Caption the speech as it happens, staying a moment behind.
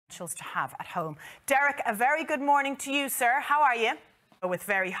to have at home. Derek, a very good morning to you, sir. How are you? With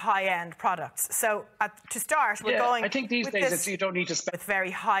very high-end products. So to start, we're going. I think these days you don't need to spend. With very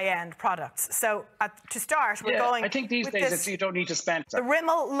high-end products. So to start, we're going. I think these days you don't need to spend. The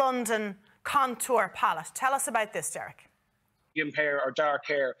Rimmel London Contour Palette. Tell us about this, Derek. Medium hair or dark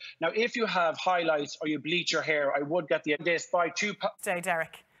hair. Now, if you have highlights or you bleach your hair, I would get this by two. Day,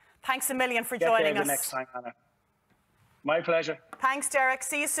 Derek. Thanks a million for joining us. The next time, Hannah. My pleasure. Thanks, Derek.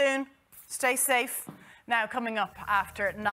 See you soon. Stay safe. Now, coming up after